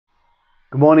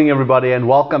Good morning, everybody, and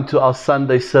welcome to our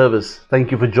Sunday service.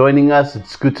 Thank you for joining us.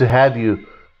 It's good to have you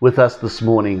with us this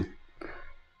morning.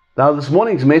 Now, this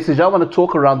morning's message, I want to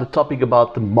talk around the topic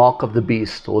about the mark of the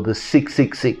beast, or the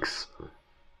 666.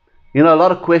 You know, a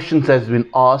lot of questions has been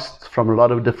asked from a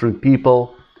lot of different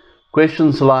people.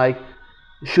 Questions like,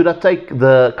 should I take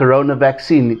the corona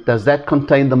vaccine? Does that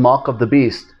contain the mark of the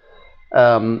beast?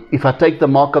 If I take the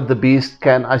mark of the beast,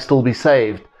 can I still be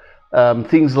saved?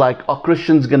 Things like, are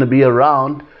Christians going to be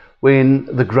around when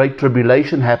the Great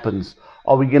Tribulation happens?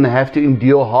 Are we going to have to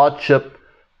endure hardship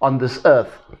on this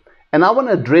earth? And I want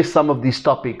to address some of these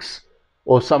topics,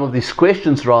 or some of these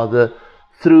questions rather,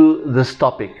 through this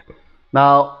topic.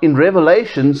 Now, in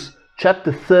Revelations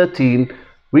chapter 13,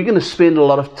 we're going to spend a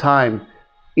lot of time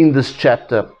in this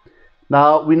chapter.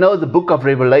 Now, we know the book of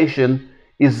Revelation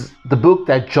is the book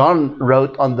that John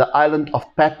wrote on the island of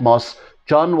Patmos.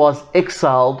 John was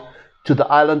exiled to the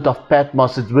island of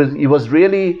Patmos. He was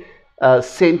really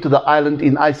sent to the island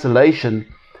in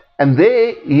isolation. And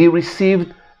there he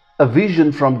received a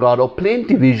vision from God, or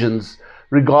plenty visions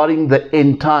regarding the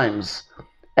end times.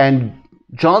 And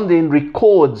John then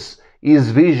records his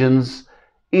visions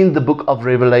in the book of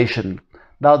Revelation.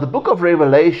 Now, the book of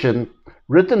Revelation,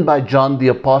 written by John the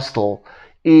Apostle,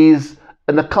 is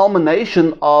a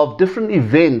culmination of different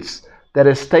events that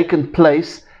has taken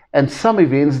place, and some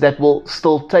events that will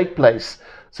still take place.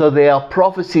 So there are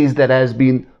prophecies that has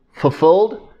been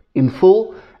fulfilled in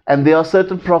full, and there are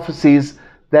certain prophecies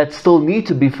that still need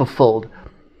to be fulfilled.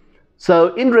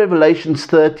 So in Revelation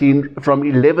 13, from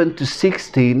 11 to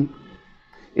 16,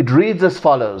 it reads as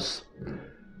follows.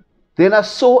 Then I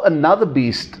saw another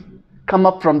beast come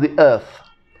up from the earth,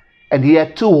 and he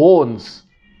had two horns,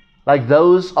 like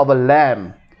those of a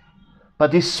lamb,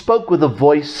 but he spoke with the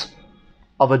voice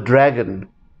of a dragon.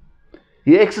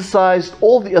 He exercised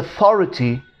all the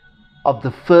authority of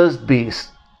the first beast,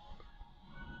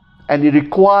 and he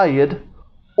required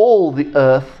all the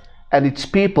earth and its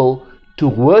people to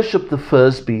worship the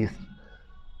first beast,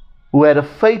 who had a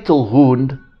fatal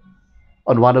wound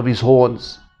on one of his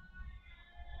horns.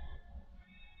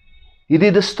 He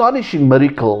did astonishing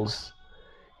miracles,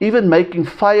 even making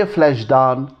fire flash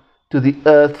down to the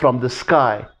earth from the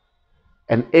sky,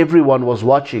 and everyone was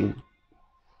watching.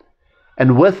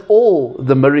 And with all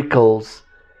the miracles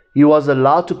he was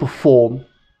allowed to perform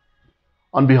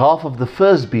on behalf of the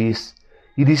first beast,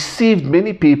 he deceived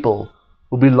many people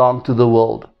who belonged to the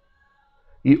world.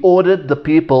 He ordered the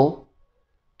people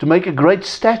to make a great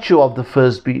statue of the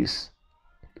first beast,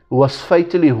 who was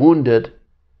fatally wounded,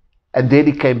 and then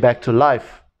he came back to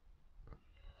life.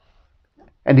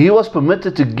 And he was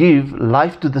permitted to give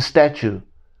life to the statue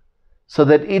so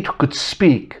that it could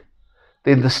speak.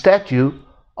 Then the statue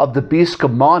of the beast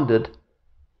commanded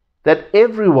that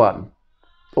everyone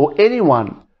or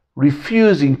anyone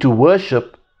refusing to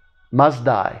worship must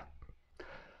die.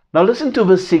 Now listen to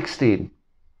verse 16.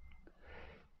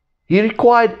 He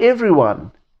required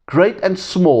everyone, great and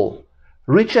small,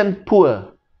 rich and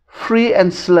poor, free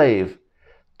and slave,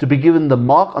 to be given the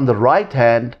mark on the right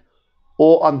hand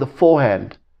or on the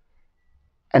forehead,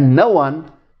 and no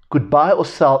one could buy or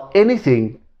sell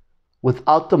anything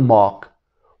without the mark,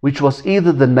 which was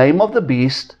either the name of the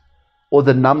beast or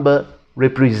the number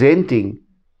representing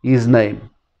his name.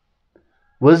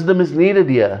 Wisdom is needed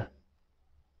here.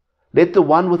 Let the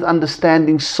one with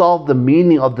understanding solve the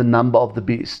meaning of the number of the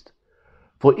beast,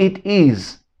 for it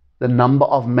is the number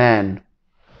of man,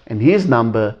 and his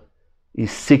number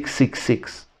is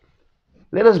 666.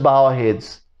 Let us bow our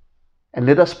heads and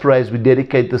let us pray as we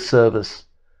dedicate the service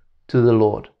to the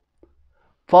Lord.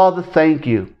 Father, thank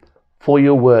you for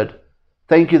your word.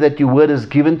 Thank you that your word is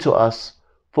given to us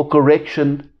for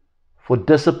correction, for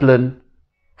discipline,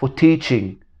 for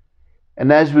teaching.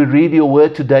 And as we read your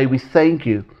word today, we thank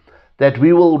you that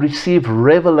we will receive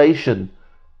revelation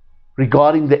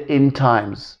regarding the end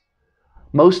times.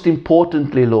 Most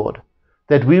importantly, Lord,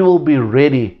 that we will be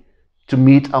ready to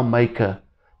meet our Maker.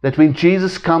 That when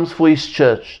Jesus comes for his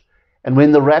church and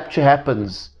when the rapture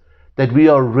happens, that we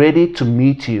are ready to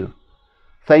meet you.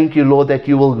 Thank you, Lord, that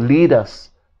you will lead us,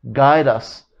 guide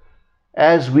us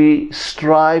as we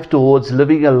strive towards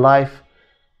living a life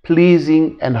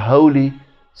pleasing and holy,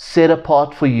 set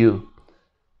apart for you.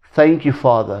 Thank you,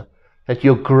 Father, that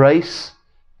your grace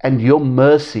and your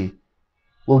mercy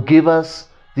will give us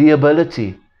the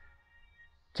ability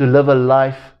to live a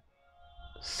life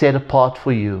set apart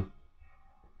for you.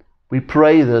 We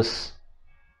pray this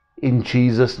in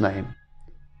Jesus' name.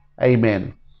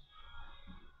 Amen.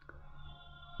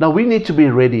 Now we need to be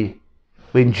ready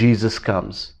when Jesus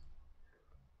comes.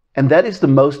 And that is the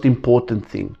most important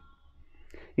thing.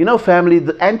 You know, family,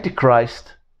 the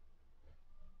antichrist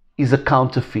is a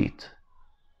counterfeit.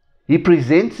 He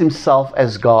presents himself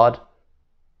as God,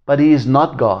 but he is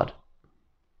not God.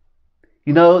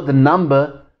 You know, the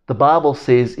number, the Bible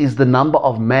says, is the number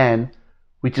of man,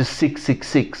 which is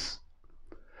 666.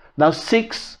 Now,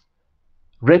 6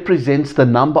 represents the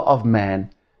number of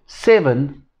man.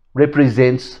 7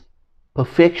 represents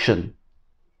perfection.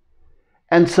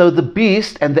 And so the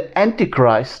beast and the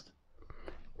antichrist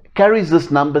carries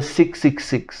this number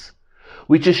 666,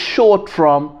 which is short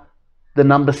from the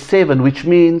number 7, which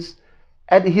means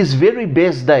at his very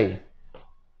best day,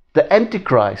 the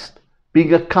antichrist,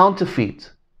 being a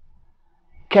counterfeit,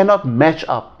 cannot match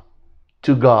up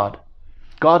to God.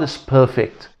 God is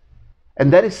perfect.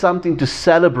 And that is something to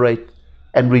celebrate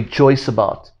and rejoice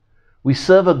about. We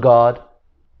serve a God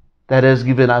that has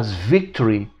given us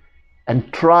victory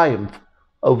and triumph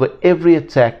over every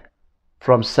attack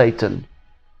from Satan.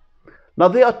 Now,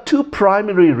 there are 2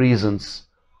 primary reasons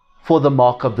for the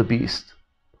mark of the beast.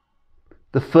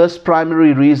 The first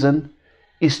primary reason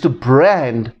is to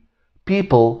brand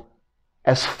people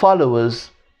as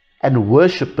followers and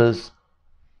worshippers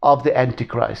of the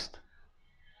Antichrist.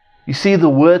 You see, the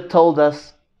Word told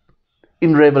us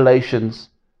in Revelations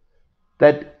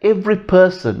that every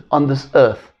person on this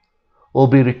earth will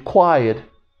be required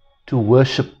to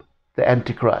worship the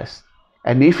Antichrist.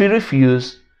 And if you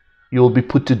refuse, you will be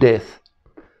put to death.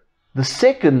 The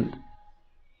second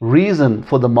reason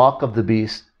for the mark of the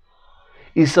beast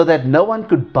is so that no one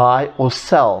could buy or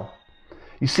sell.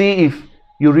 You see, if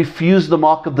you refuse the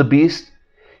mark of the beast,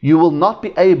 you will not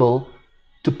be able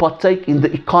to partake in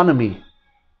the economy,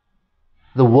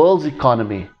 the world's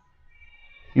economy.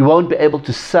 You won't be able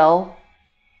to sell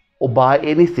or buy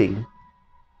anything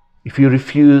if you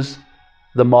refuse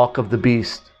the mark of the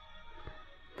beast.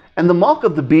 And the mark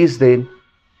of the beast then,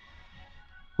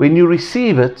 when you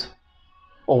receive it,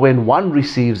 or when one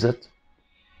receives it,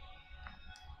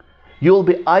 you'll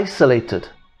be isolated,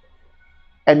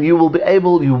 and you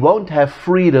won't have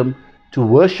freedom to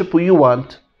worship who you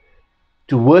want,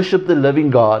 to worship the living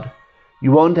God.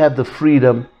 You won't have the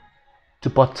freedom to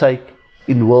partake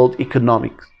in world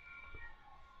economics.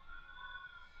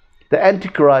 The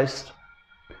Antichrist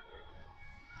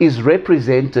is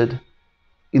represented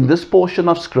in this portion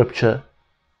of Scripture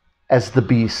as the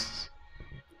beasts.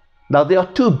 Now, there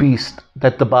are 2 beasts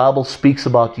that the Bible speaks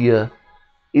about here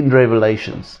in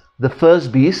Revelations. The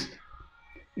first beast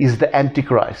is the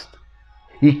Antichrist.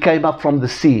 He came up from the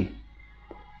sea.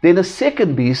 Then a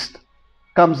second beast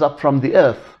comes up from the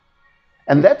earth.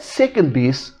 And that second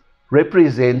beast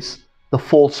represents the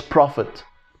false prophet.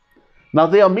 Now,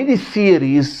 there are many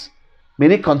theories,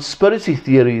 many conspiracy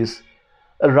theories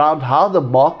around how the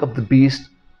mark of the beast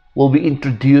will be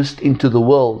introduced into the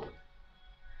world.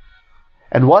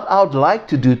 And what I would like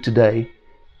to do today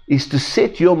is to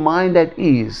set your mind at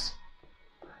ease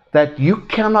that you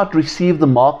cannot receive the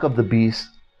mark of the beast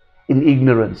in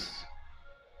ignorance.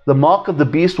 The mark of the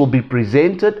beast will be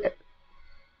presented,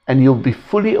 and you'll be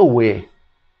fully aware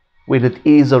when it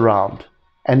is around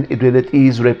and when it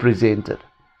is represented.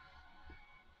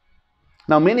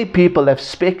 Now, many people have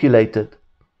speculated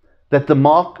that the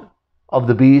mark of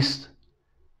the beast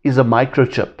is a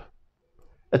microchip.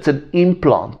 It's an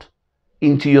implant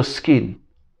into your skin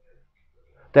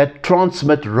that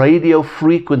transmit radio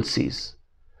frequencies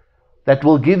that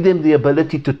will give them the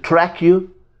ability to track you,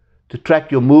 to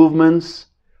track your movements,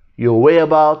 your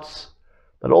whereabouts,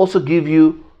 but also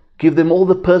give them all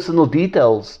the personal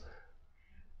details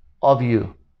of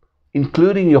you,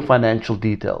 including your financial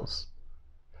details.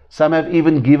 Some have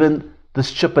even given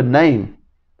this chip a name.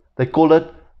 They call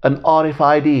it an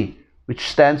RFID, which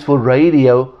stands for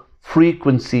radio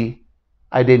frequency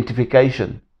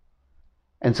identification.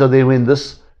 And so then when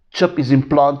this chip is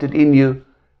implanted in you,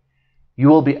 you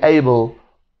will be able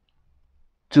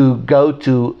to go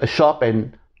to a shop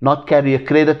and not carry a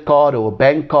credit card or a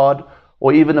bank card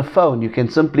or even a phone. You can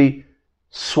simply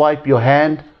swipe your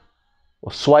hand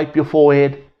or swipe your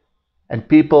forehead, and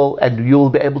you will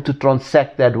be able to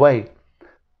transact that way.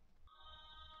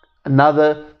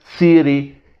 Another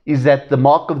theory is that the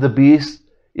mark of the beast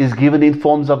is given in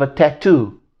forms of a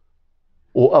tattoo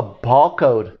or a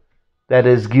barcode that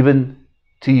is given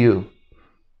to you.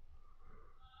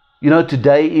 You know,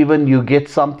 today even you get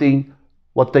something,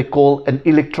 what they call an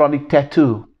electronic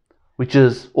tattoo,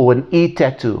 or an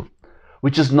e-tattoo,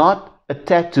 which is not a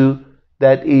tattoo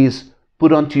that is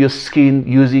put onto your skin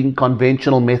using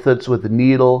conventional methods with a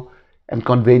needle and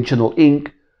conventional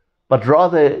ink, but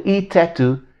rather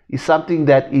e-tattoo is something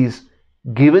that is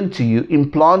given to you,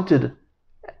 implanted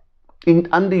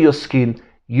under your skin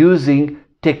using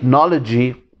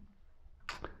technology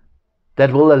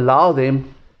that will allow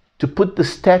them to put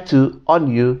this tattoo on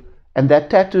you, and that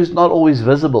tattoo is not always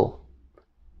visible.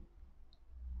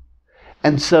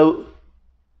 And so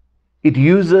it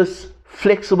uses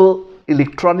flexible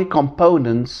electronic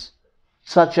components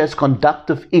such as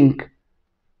conductive ink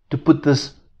to put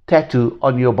this tattoo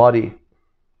on your body.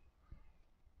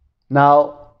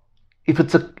 Now, if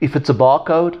it's a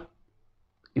barcode,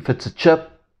 if it's a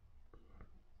chip,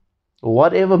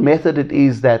 whatever method it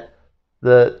is that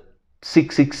the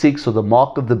 666 or the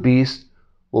mark of the beast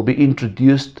will be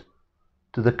introduced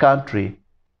to the country,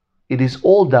 it is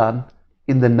all done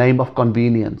in the name of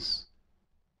convenience.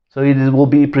 So it will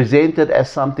be presented as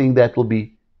something that will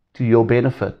be to your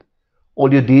benefit.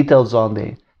 All your details on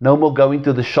there. No more going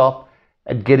to the shop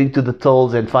and getting to the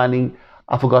tills and finding,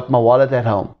 I forgot my wallet at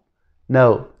home.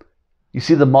 No. You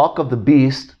see, the mark of the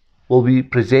beast will be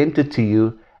presented to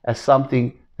you as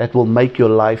something that will make your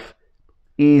life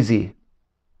easy.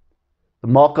 The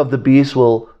mark of the beast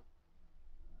will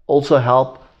also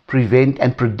help prevent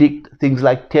and predict things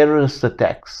like terrorist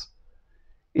attacks.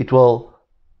 It will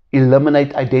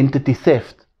eliminate identity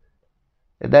theft.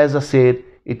 And as I said,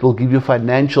 it will give you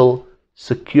financial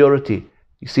security.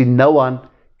 You see, no one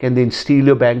can then steal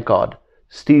your bank card,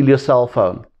 steal your cell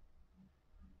phone.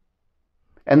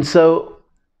 And so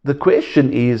the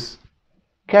question is,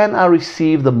 can I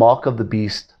receive the mark of the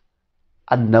beast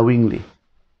unknowingly?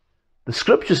 The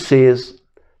scripture says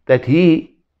that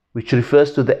he, which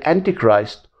refers to the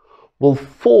antichrist, will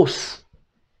force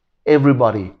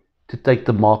everybody to take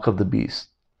the mark of the beast.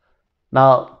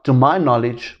 Now, to my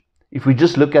knowledge, if we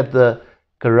just look at the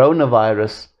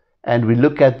coronavirus and we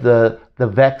look at the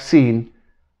vaccine,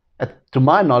 to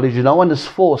my knowledge, no one is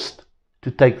forced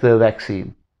to take the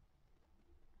vaccine.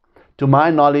 To my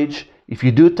knowledge, if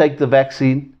you do take the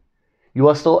vaccine, you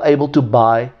are still able to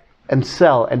buy and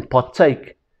sell and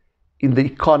partake in the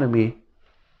economy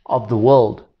of the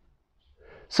world.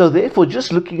 So therefore,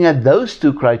 just looking at those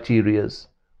two criterias,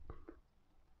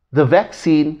 the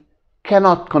vaccine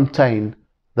cannot contain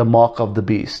the mark of the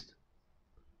beast.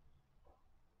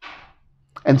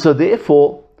 And so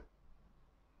therefore,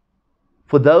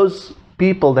 for those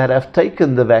people that have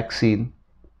taken the vaccine,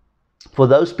 for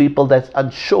those people that's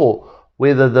unsure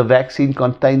whether the vaccine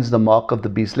contains the mark of the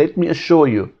beast, let me assure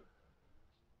you,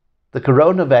 the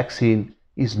corona vaccine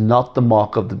is not the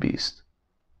mark of the beast.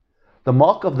 The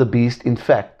mark of the beast, in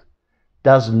fact,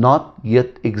 does not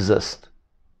yet exist.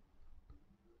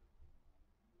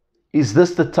 Is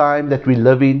this the time that we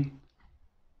live in,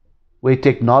 where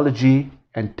technology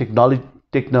and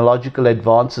technological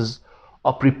advances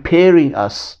are preparing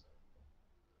us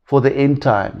for the end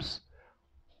times?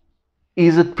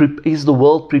 Is the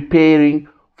world preparing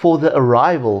for the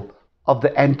arrival of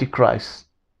the antichrist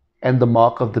and the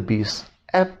mark of the beast?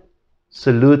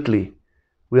 Absolutely.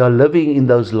 We are living in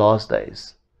those last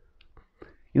days.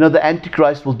 You know, the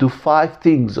antichrist will do 5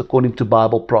 things according to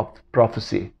Bible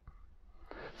prophecy.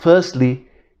 Firstly,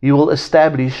 he will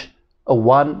establish a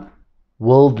one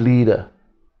world leader.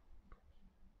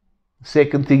 The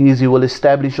second thing is he will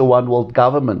establish a one world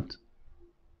government.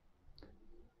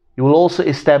 He will also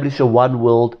establish a one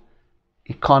world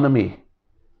economy,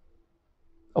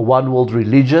 a one world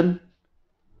religion,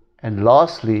 and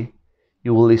lastly, he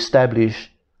will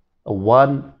establish a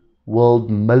one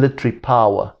world military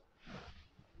power.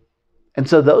 And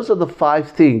so those are the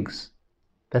 5 things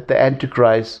that the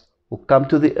Antichrist will come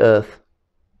to the earth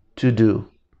to do.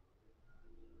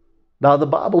 Now the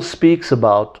Bible speaks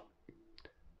about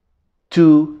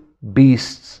 2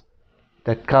 beasts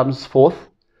that comes forth,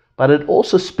 but it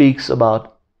also speaks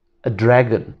about a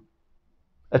dragon.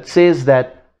 It says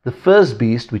that the first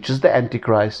beast, which is the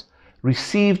Antichrist,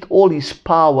 received all his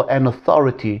power and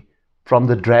authority from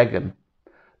the dragon.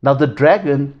 Now the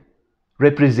dragon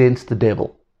represents the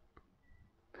devil.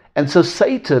 And so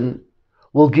Satan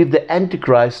will give the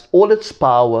Antichrist all its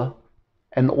power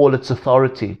and all its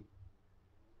authority.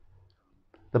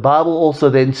 The Bible also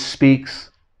then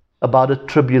speaks about a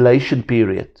tribulation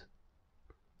period.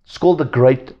 It's called the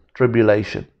Great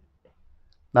Tribulation.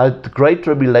 Now, the Great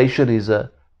Tribulation is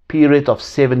a period of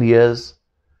 7 years,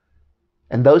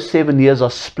 and those 7 years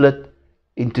are split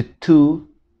into 2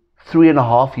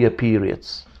 3.5-year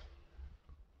periods.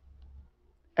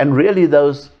 And really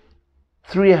those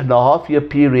 3.5-year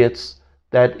periods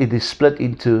that it is split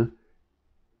into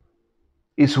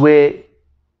is where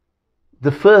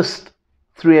the first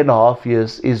 3.5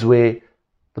 years is where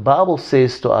the Bible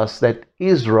says to us that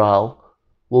Israel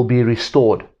will be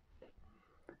restored.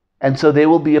 And so there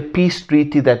will be a peace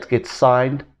treaty that gets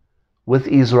signed with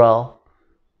Israel.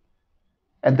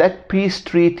 And that peace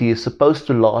treaty is supposed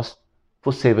to last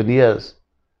for 7 years.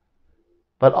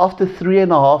 But after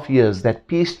 3.5 years, that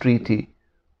peace treaty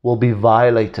will be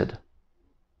violated.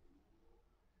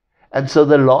 And so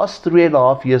the last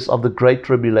 3.5 years of the Great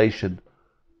Tribulation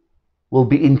will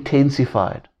be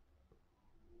intensified.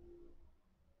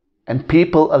 And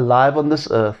people alive on this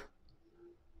earth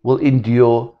will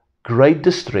endure great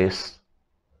distress,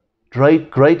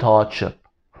 great hardship,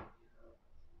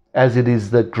 as it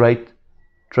is the Great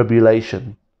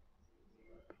Tribulation.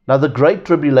 Now, the Great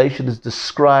Tribulation is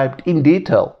described in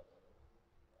detail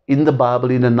in the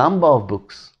Bible in a number of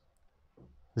books.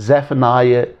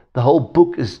 Zephaniah, the whole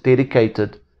book is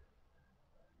dedicated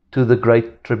to the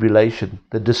Great Tribulation,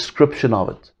 the description of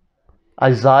it.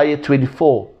 Isaiah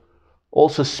 24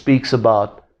 also speaks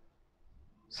about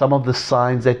some of the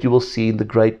signs that you will see in the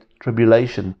Great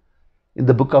Tribulation. In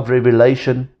the book of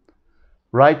Revelation,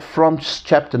 right from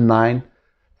chapter 9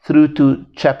 through to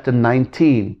chapter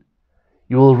 19,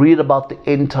 you will read about the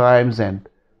end times, and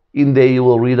in there you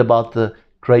will read about the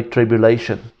Great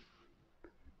Tribulation.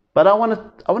 But I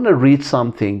want to read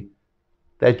something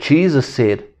that Jesus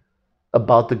said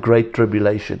about the Great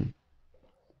Tribulation.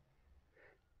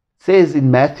 It says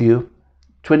in Matthew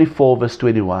 24 verse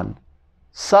 21,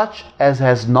 "Such as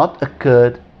has not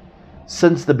occurred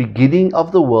since the beginning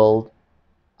of the world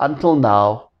until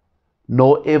now,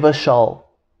 nor ever shall."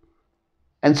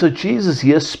 And so Jesus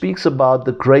here speaks about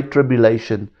the Great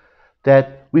Tribulation,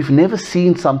 that we've never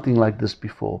seen something like this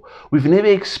before. We've never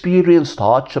experienced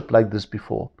hardship like this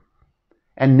before.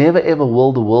 And never ever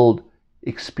will the world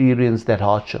experience that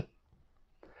hardship.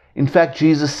 In fact,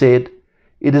 Jesus said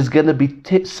it is going to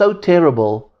be so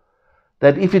terrible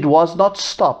that if it was not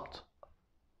stopped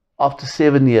after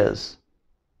 7 years,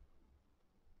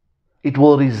 it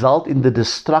will result in the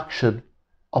destruction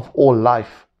of all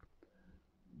life.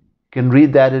 You can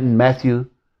read that in Matthew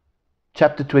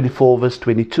chapter 24 verse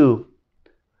 22.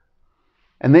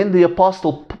 And then the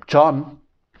Apostle John,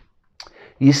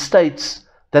 he states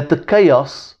that the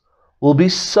chaos will be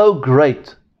so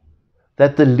great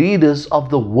that the leaders of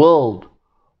the world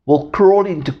will crawl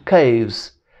into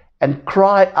caves and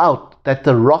cry out that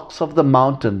the rocks of the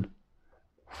mountain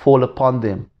fall upon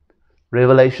them.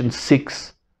 Revelation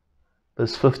 6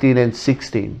 verse 15 and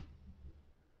 16.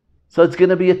 So it's going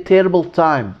to be a terrible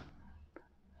time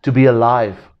to be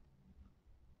alive,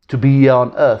 to be here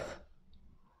on earth.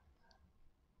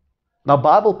 Now,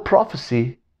 Bible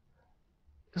prophecy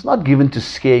is not given to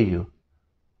scare you,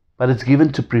 but it's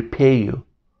given to prepare you.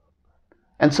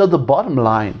 And so the bottom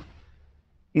line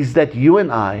is that you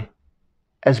and I,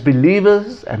 as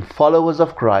believers and followers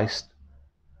of Christ,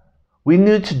 we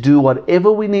need to do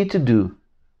whatever we need to do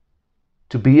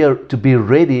to be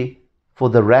ready for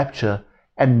the rapture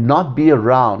and not be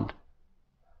around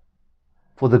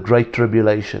for the Great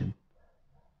Tribulation.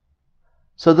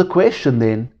 So the question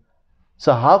then,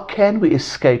 so how can we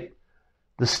escape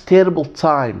this terrible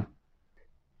time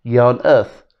here on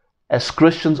earth? As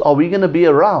Christians, are we going to be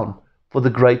around for the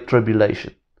Great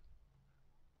Tribulation?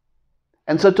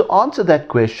 And so to answer that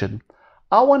question,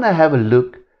 I want to have a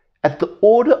look at the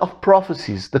order of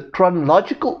prophecies, the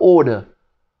chronological order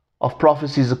of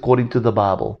prophecies according to the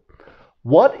Bible.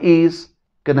 What is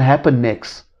going to happen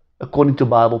next according to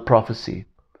Bible prophecy?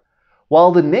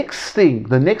 Well, the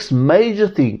next major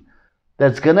thing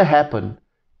that's going to happen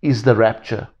is the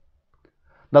rapture.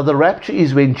 Now, the rapture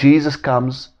is when Jesus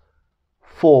comes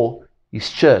for his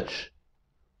church.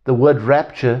 The word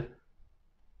rapture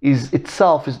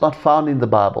itself is not found in the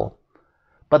Bible.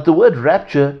 But the word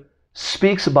rapture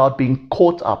speaks about being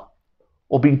caught up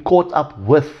or being caught up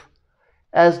with,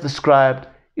 as described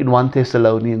in 1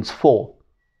 Thessalonians 4.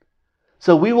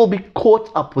 So we will be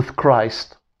caught up with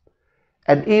Christ.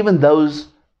 And even those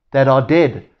that are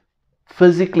dead,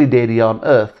 physically dead here on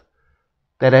earth,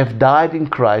 that have died in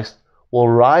Christ, will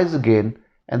rise again,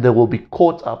 and they will be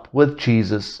caught up with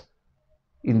Jesus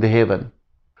in the heaven.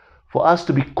 For us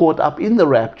to be caught up in the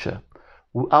rapture,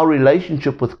 our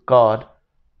relationship with God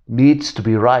needs to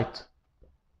be right.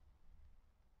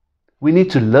 We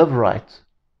need to live right.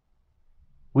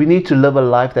 We need to live a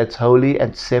life that's holy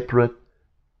and separate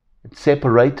and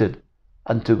separated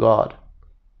unto God.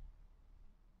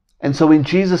 And so when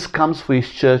Jesus comes for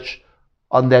his church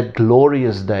on that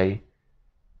glorious day,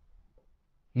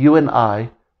 you and I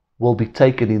will be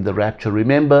taken in the rapture.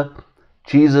 Remember,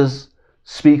 Jesus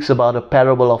speaks about a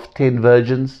parable of 10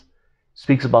 virgins,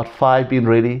 speaks about 5 being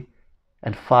ready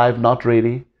and 5 not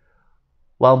ready.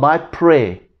 Well, my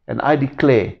prayer, and I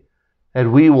declare, that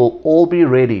we will all be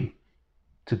ready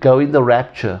to go in the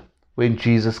rapture when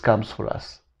Jesus comes for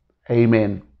us.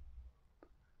 Amen.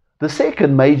 The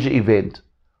second major event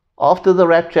after the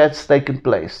rapture has taken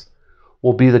place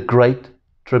will be the Great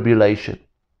Tribulation.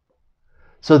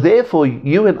 So therefore,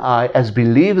 you and I, as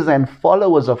believers and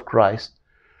followers of Christ,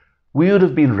 we would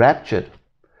have been raptured.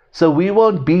 So we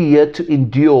won't be here to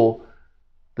endure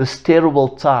this terrible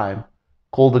time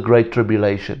called the Great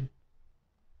Tribulation.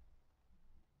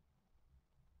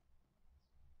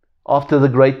 After the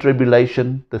Great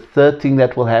Tribulation, the third thing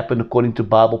that will happen according to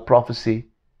Bible prophecy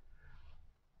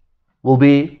will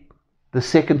be the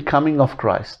second coming of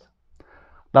Christ.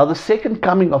 Now, the second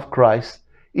coming of Christ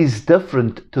is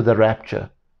different to the rapture.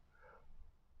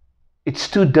 It's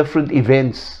two different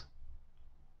events.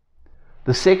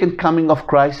 The second coming of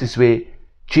Christ is where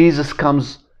Jesus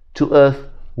comes to earth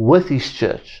with his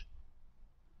church.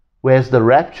 Whereas the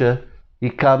rapture, he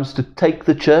comes to take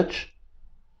the church.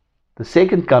 The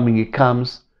second coming, he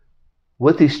comes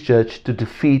with his church to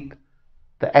defeat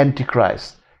the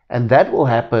antichrist. And that will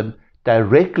happen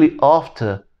directly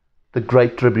after the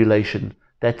Great Tribulation.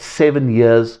 That's 7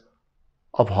 years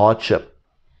of hardship.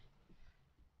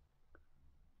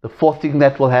 The fourth thing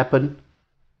that will happen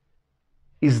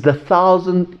is the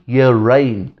 1,000-year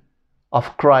reign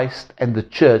of Christ and the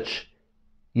church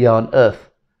here on earth.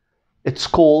 It's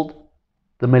called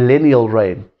the millennial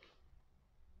reign.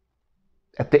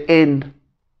 At the end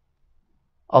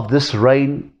of this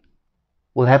reign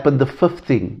will happen the fifth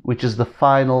thing, which is the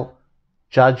final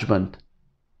judgment.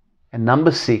 And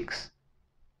number 6,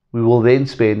 we will then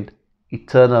spend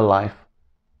eternal life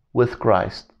with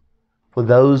Christ. For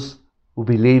those who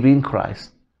believe in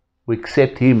Christ, who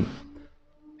accept him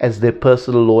as their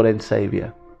personal Lord and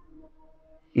Savior.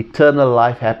 Eternal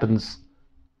life happens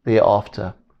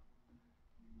thereafter.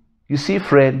 You see,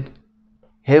 friend,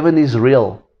 heaven is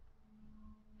real,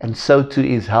 and so too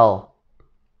is hell.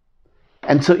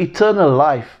 And so eternal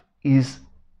life is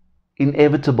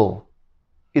inevitable.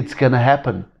 It's going to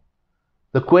happen.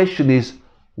 The question is,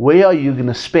 where are you going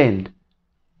to spend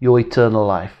your eternal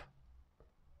life?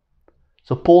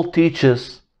 So Paul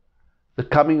teaches the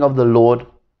coming of the Lord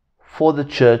for the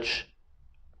church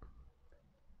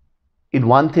in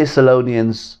 1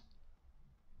 Thessalonians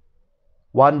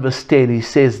 1 verse 10. He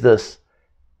says this,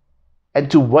 and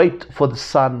to wait for the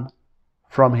Son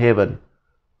from heaven,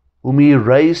 whom he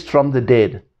raised from the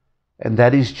dead, and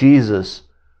that is Jesus,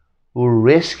 who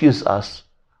rescues us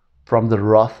from the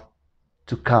wrath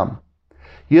to come.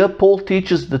 Here Paul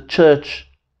teaches the church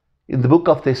in the book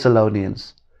of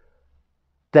Thessalonians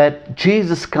that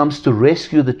Jesus comes to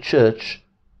rescue the church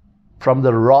from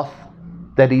the wrath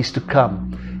that is to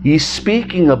come. He's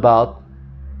speaking about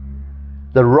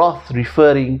the wrath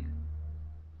referring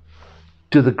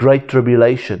to the Great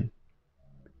Tribulation.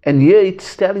 And here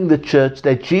it's telling the church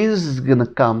that Jesus is going to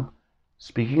come,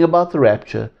 speaking about the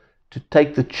rapture, to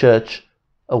take the church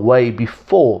away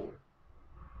before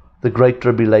the Great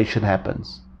Tribulation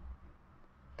happens.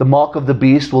 The mark of the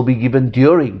beast will be given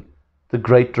during the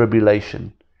Great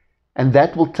Tribulation, and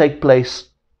that will take place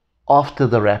after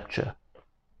the rapture.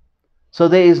 So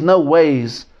there is no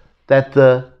ways that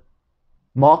the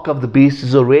mark of the beast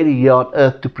is already here on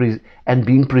earth and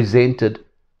being presented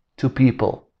to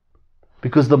people,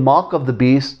 because the mark of the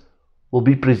beast will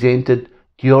be presented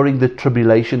during the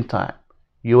tribulation time.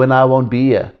 You and I won't be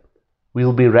here.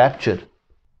 We'll be raptured.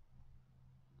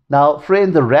 Now,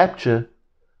 friend, the rapture,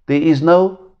 there is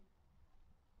no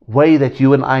way that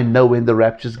you and I know when the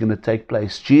rapture is going to take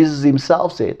place. Jesus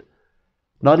himself said,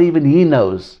 not even he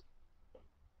knows,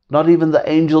 not even the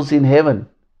angels in heaven,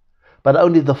 but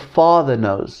only the Father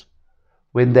knows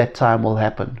when that time will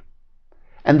happen.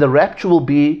 And the rapture will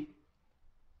be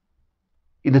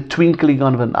in a twinkling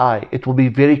of an eye. It will be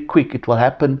very quick. It will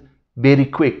happen very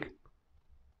quick.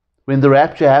 When the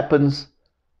rapture happens,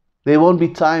 there won't be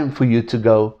time for you to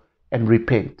go and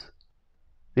repent.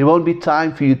 There won't be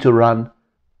time for you to run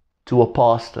to a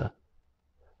pastor.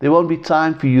 There won't be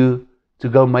time for you to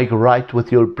go make right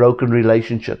with your broken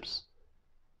relationships,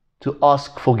 to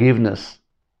ask forgiveness.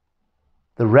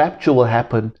 The rapture will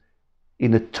happen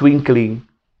in a twinkling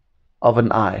of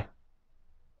an eye.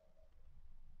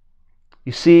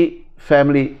 You see,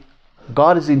 family,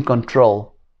 God is in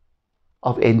control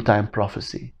of end-time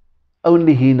prophecy.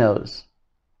 Only he knows.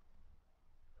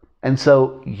 And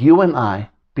so you and I,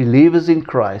 believers in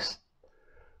Christ,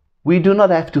 we do not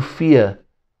have to fear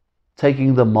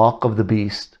taking the mark of the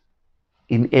beast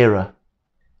in error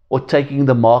or taking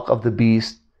the mark of the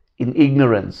beast in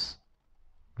ignorance.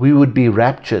 We would be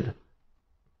raptured.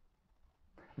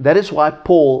 That is why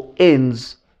Paul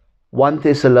ends 1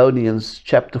 Thessalonians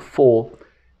chapter 4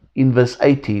 in verse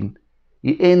 18.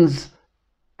 He ends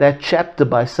that chapter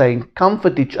by saying,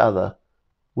 comfort each other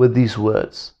with these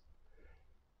words.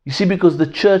 You see, because the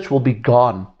church will be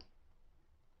gone.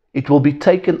 It will be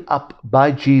taken up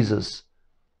by Jesus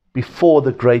before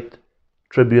the Great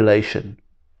Tribulation.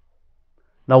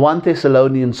 Now 1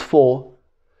 Thessalonians 4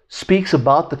 speaks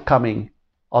about the coming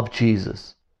of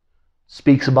Jesus,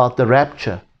 speaks about the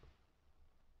rapture.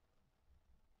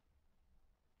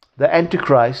 The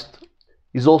antichrist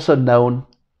is also known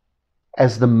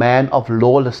as the man of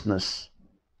lawlessness,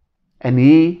 and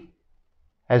he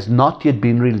has not yet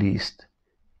been released.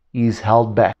 He is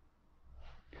held back.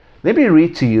 Let me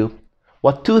read to you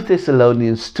what 2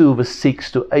 Thessalonians 2 verse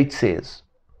 6 to 8 says.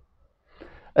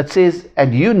 It says,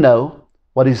 and you know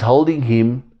what is holding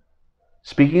him,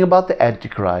 speaking about the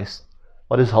antichrist,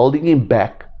 what is holding him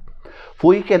back,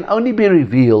 for he can only be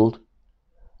revealed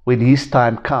when his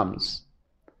time comes.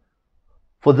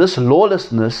 For this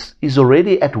lawlessness is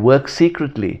already at work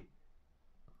secretly,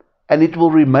 and it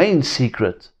will remain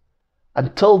secret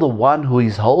until the one who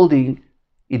is holding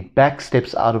it back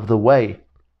steps out of the way.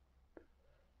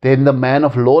 Then the man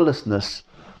of lawlessness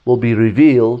will be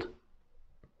revealed,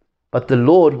 but the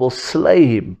Lord will slay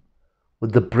him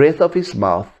with the breath of his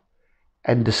mouth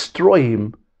and destroy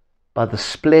him by the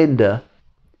splendor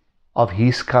of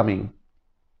his coming.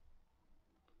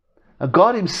 Now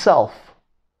God himself,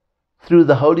 through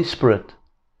the Holy Spirit,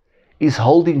 is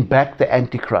holding back the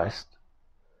Antichrist.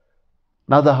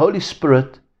 Now the Holy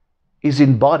Spirit is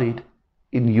embodied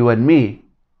in you and me.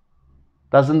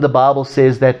 Doesn't the Bible say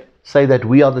that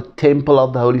we are the temple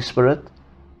of the Holy Spirit?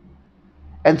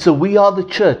 And so we are the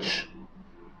church.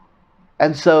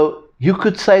 And so you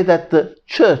could say that the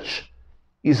church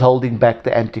is holding back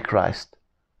the Antichrist.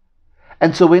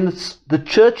 And so when the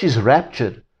church is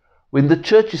raptured, when the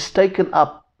church is taken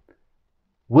up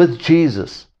with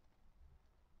Jesus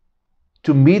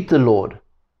to meet the Lord,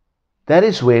 that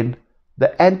is when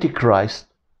the Antichrist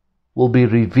will be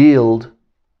revealed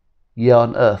here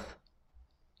on earth.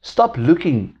 Stop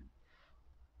looking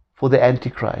for the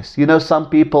Antichrist. You know, some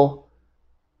people,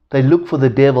 they look for the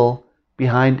devil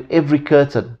behind every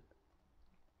curtain.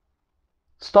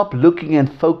 Stop looking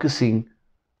and focusing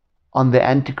on the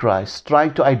Antichrist,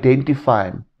 trying to identify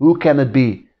him. Who can it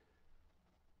be?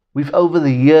 We've over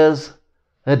the years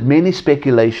heard many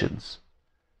speculations.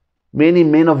 Many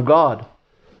men of God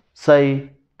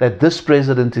say that this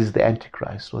president is the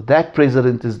Antichrist or that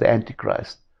president is the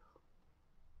Antichrist.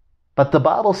 But the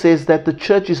Bible says that the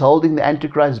church is holding the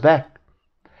Antichrist back,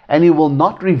 and he will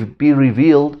not be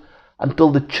revealed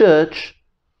until the church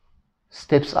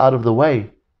steps out of the way.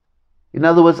 In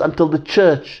other words, until the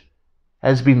church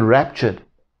has been raptured,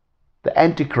 the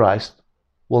Antichrist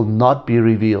will not be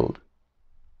revealed.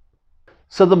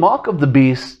 So the mark of the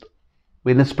beast,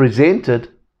 when it's presented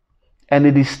and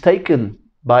it is taken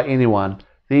by anyone,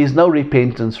 there is no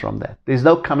repentance from that. There's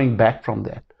no coming back from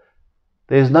that.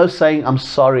 There's no saying, I'm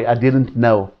sorry, I didn't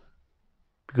know.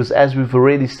 Because as we've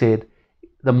already said,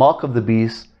 the mark of the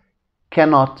beast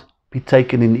cannot be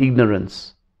taken in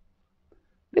ignorance.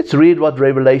 Let's read what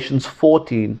Revelations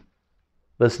 14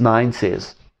 verse 9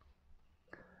 says.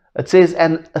 It says,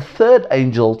 and a third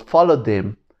angel followed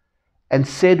them and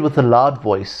said with a loud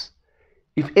voice,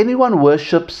 if anyone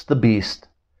worships the beast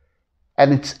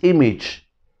and its image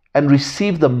and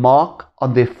receive the mark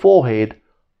on their forehead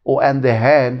or on their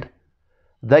hand,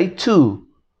 they too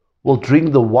will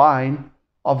drink the wine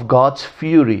of God's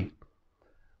fury,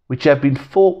 which had been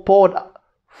poured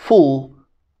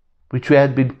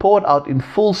out in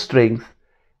full strength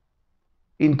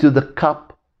into the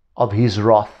cup of his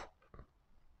wrath.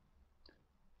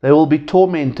 They will be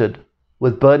tormented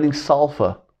with burning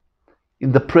sulfur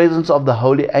in the presence of the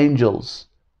holy angels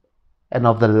and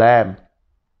of the Lamb.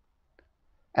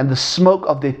 And the smoke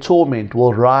of their torment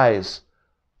will rise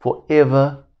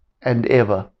forever and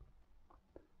ever.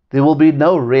 There will be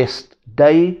no rest,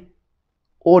 day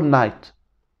or night,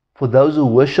 for those who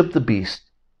worship the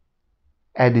beast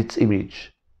and its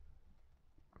image,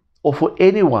 or for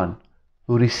anyone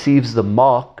who receives the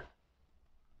mark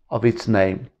of its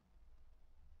name.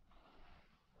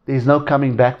 There is no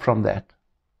coming back from that.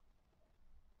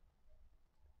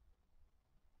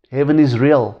 Heaven is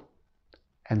real,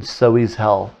 and so is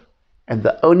hell. And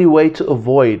the only way to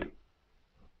avoid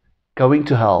going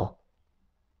to hell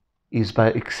is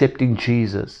by accepting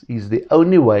Jesus. He's the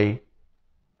only way,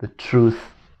 the truth,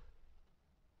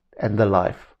 and the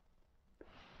life.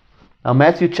 Now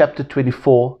Matthew chapter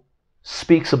 24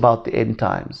 speaks about the end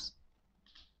times.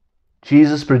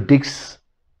 Jesus predicts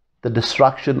the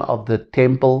destruction of the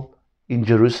temple in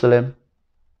Jerusalem,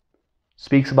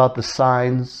 speaks about the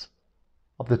signs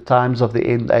of the times of the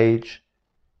end age,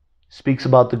 speaks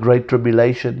about the Great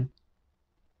Tribulation,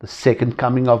 the second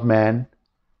coming of man.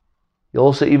 He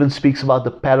also even speaks about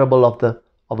the parable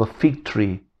of a fig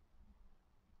tree,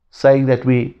 saying that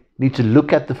we need to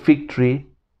look at the fig tree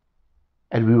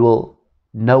and we will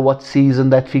know what season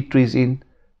that victory is in,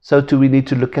 so too we need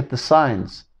to look at the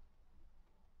signs.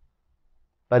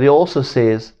 But he also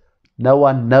says, no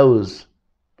one knows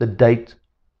the date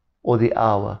or the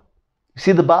hour. You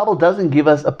see, the Bible doesn't give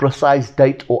us a precise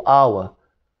date or hour,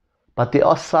 but there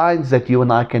are signs that you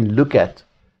and I can look at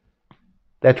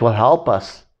that will help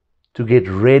us to get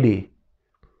ready.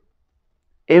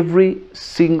 Every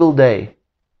single day,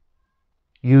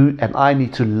 you and I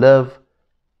need to live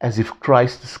as if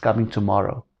Christ is coming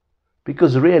tomorrow.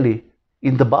 Because really,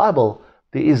 in the Bible,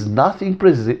 there is nothing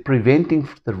preventing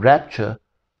the rapture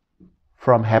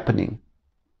from happening.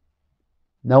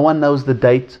 No one knows the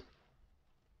date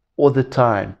or the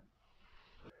time.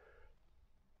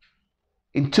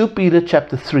 In 2 Peter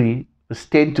chapter 3, verse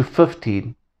 10 to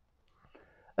 15,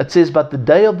 it says, "But the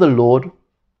day of the Lord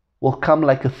will come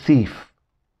like a thief.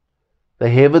 The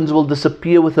heavens will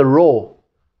disappear with a roar,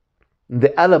 and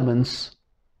the elements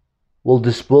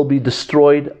will be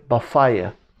destroyed by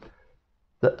fire.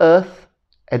 The earth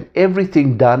and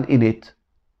everything done in it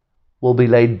will be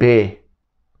laid bare.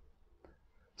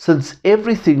 Since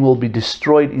everything will be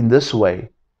destroyed in this way,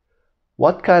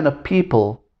 what kind of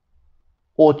people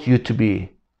ought you to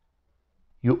be?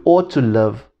 You ought to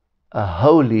live a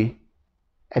holy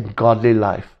and godly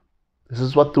life." This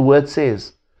is what the word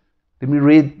says. Let me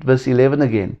read verse 11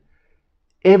 again.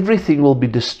 Everything will be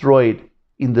destroyed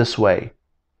in this way.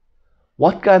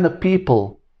 What kind of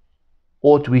people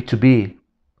ought we to be?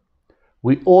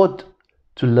 We ought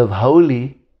to live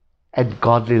holy and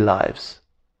godly lives.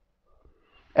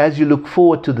 As you look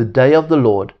forward to the day of the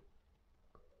Lord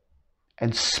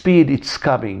and speed its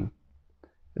coming,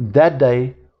 that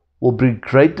day will bring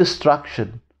great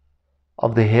destruction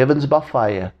of the heavens by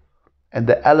fire, and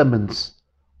the elements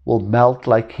will melt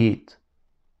like heat.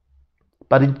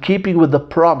 But in keeping with the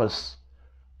promise,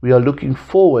 we are looking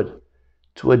forward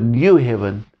to a new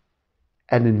heaven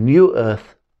and a new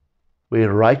earth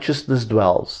where righteousness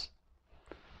dwells.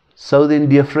 So then,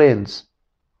 dear friends,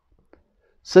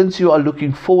 since you are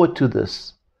looking forward to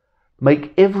this,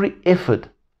 make every effort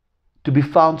to be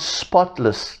found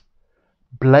spotless,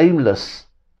 blameless,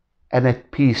 and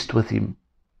at peace with Him.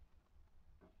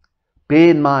 Bear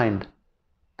in mind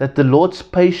that the Lord's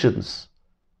patience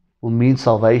will mean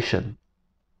salvation,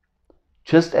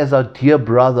 just as our dear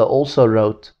brother also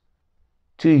wrote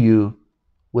to you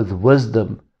with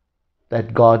wisdom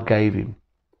that God gave him.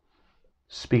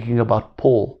 Speaking about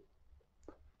Paul,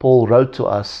 Paul wrote to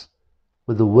us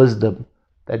with the wisdom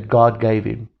that God gave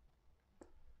him.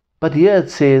 But here it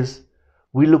says,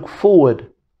 we look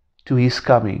forward to His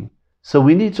coming. So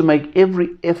we need to make every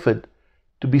effort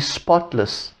to be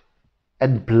spotless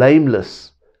and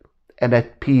blameless and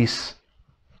at peace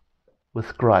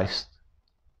with Christ.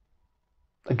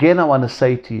 Again, I want to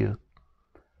say to you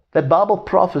that Bible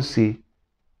prophecy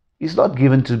is not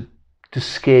given to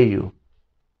scare you,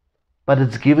 but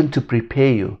it's given to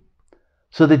prepare you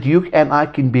so that you and I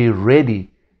can be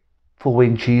ready for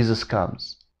when Jesus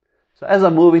comes. So as I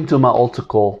move into my altar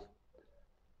call,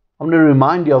 I'm going to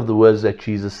remind you of the words that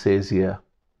Jesus says here.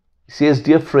 He says,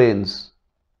 "Dear friends,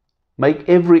 make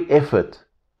every effort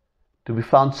to be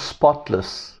found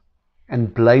spotless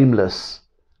and blameless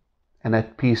and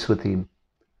at peace with Him."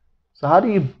 So how do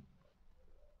you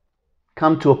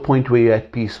come to a point where you're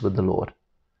at peace with the Lord?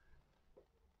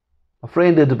 My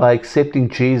friend, it is by accepting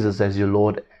Jesus as your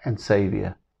Lord and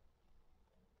Savior.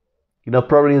 You know,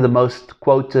 probably the most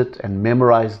quoted and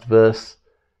memorized verse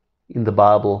in the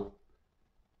Bible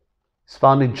is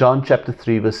found in John chapter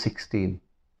 3, verse 16.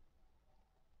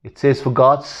 It says, "For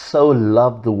God so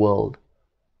loved the world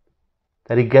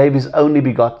that He gave His only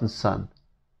begotten Son,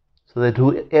 so that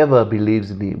whoever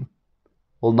believes in Him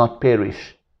will not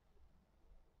perish,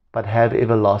 but have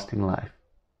everlasting life."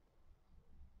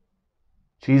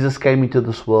 Jesus came into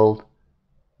this world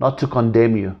not to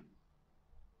condemn you,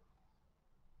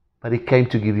 but He came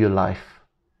to give you life.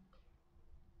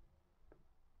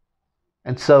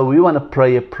 And so we want to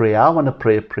pray a prayer. I want to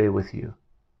pray a prayer with you.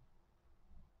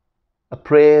 A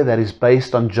prayer that is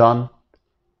based on John,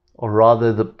 or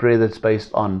rather the prayer that's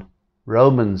based on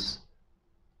Romans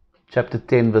chapter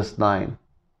 10, verse 9.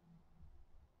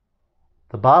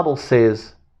 The Bible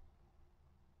says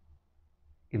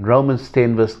in Romans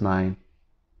 10, verse 9,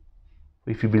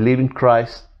 if you believe in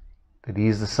Christ, that He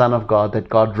is the Son of God, that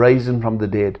God raised Him from the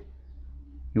dead,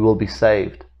 you will be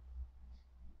saved.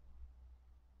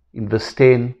 In verse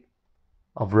 10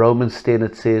 of Romans 10,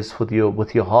 it says, with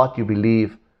your heart you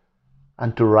believe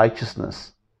unto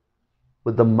righteousness,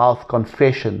 with the mouth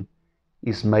confession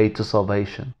is made to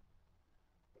salvation.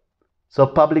 So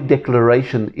public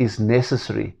declaration is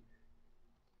necessary,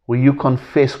 where you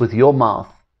confess with your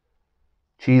mouth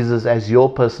Jesus as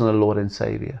your personal Lord and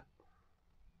Savior.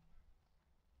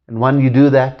 And when you do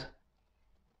that,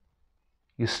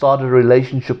 you start a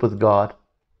relationship with God.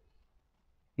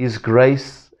 His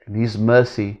grace and His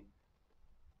mercy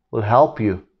will help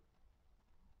you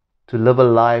to live a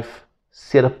life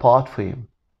set apart for Him.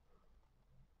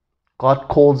 God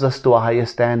calls us to a higher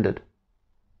standard.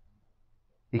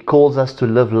 He calls us to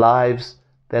live lives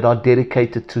that are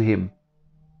dedicated to Him.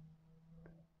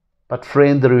 But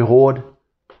friend, the reward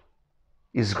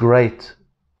is great.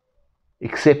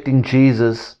 Accepting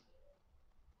Jesus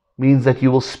means that you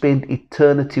will spend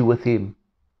eternity with Him.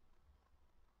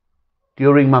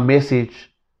 During my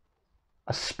message,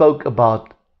 I spoke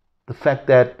about the fact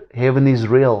that heaven is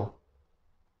real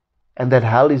and that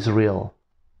hell is real.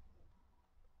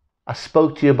 I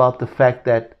spoke to you about the fact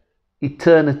that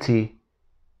eternity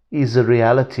is a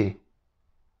reality.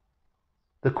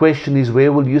 The question is,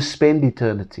 where will you spend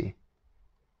eternity?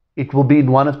 It will be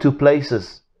in one of two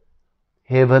places,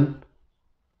 heaven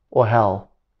or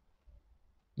hell.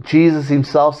 Jesus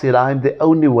Himself said, I am the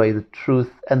only way, the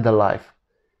truth, and the life.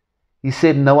 He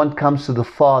said, no one comes to the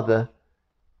Father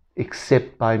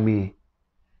except by me.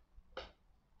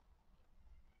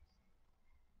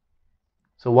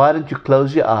 So why don't you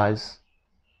close your eyes,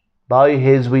 bow your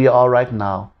heads where you are right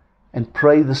now, and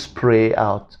pray this prayer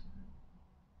out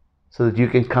so that you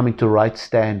can come into right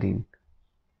standing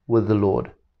with the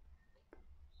Lord.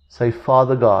 Say,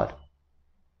 Father God,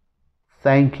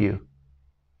 thank you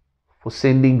for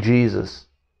sending Jesus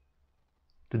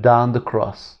to die on the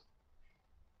cross.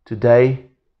 Today,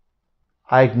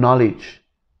 I acknowledge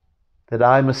that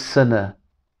I am a sinner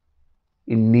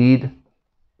in need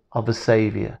of a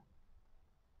Savior.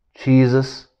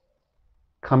 Jesus,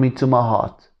 come into my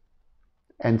heart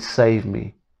and save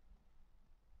me.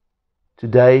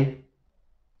 Today,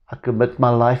 I commit my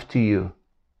life to you.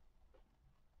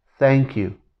 Thank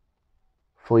you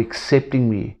for accepting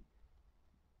me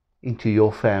into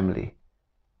your family.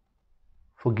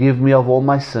 Forgive me of all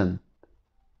my sin.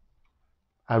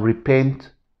 I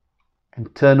repent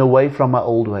and turn away from my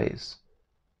old ways.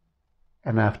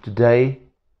 And I have today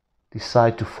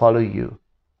decided to follow you.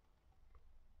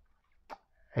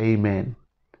 Amen.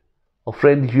 Well,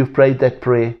 friend, if you've prayed that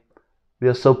prayer, we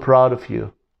are so proud of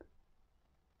you.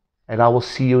 And I will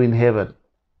see you in heaven.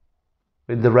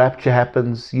 When the rapture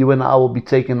happens, you and I will be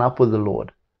taken up with the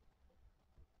Lord.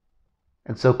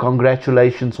 And so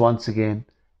congratulations once again.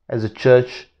 As a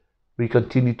church, we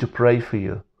continue to pray for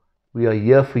you. We are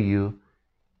here for you.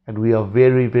 And we are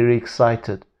very, very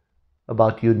excited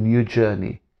about your new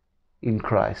journey in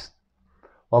Christ.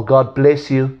 Well, God bless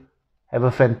you. Have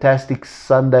a fantastic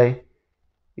Sunday.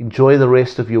 Enjoy the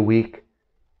rest of your week.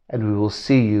 And we will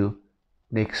see you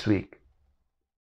next week.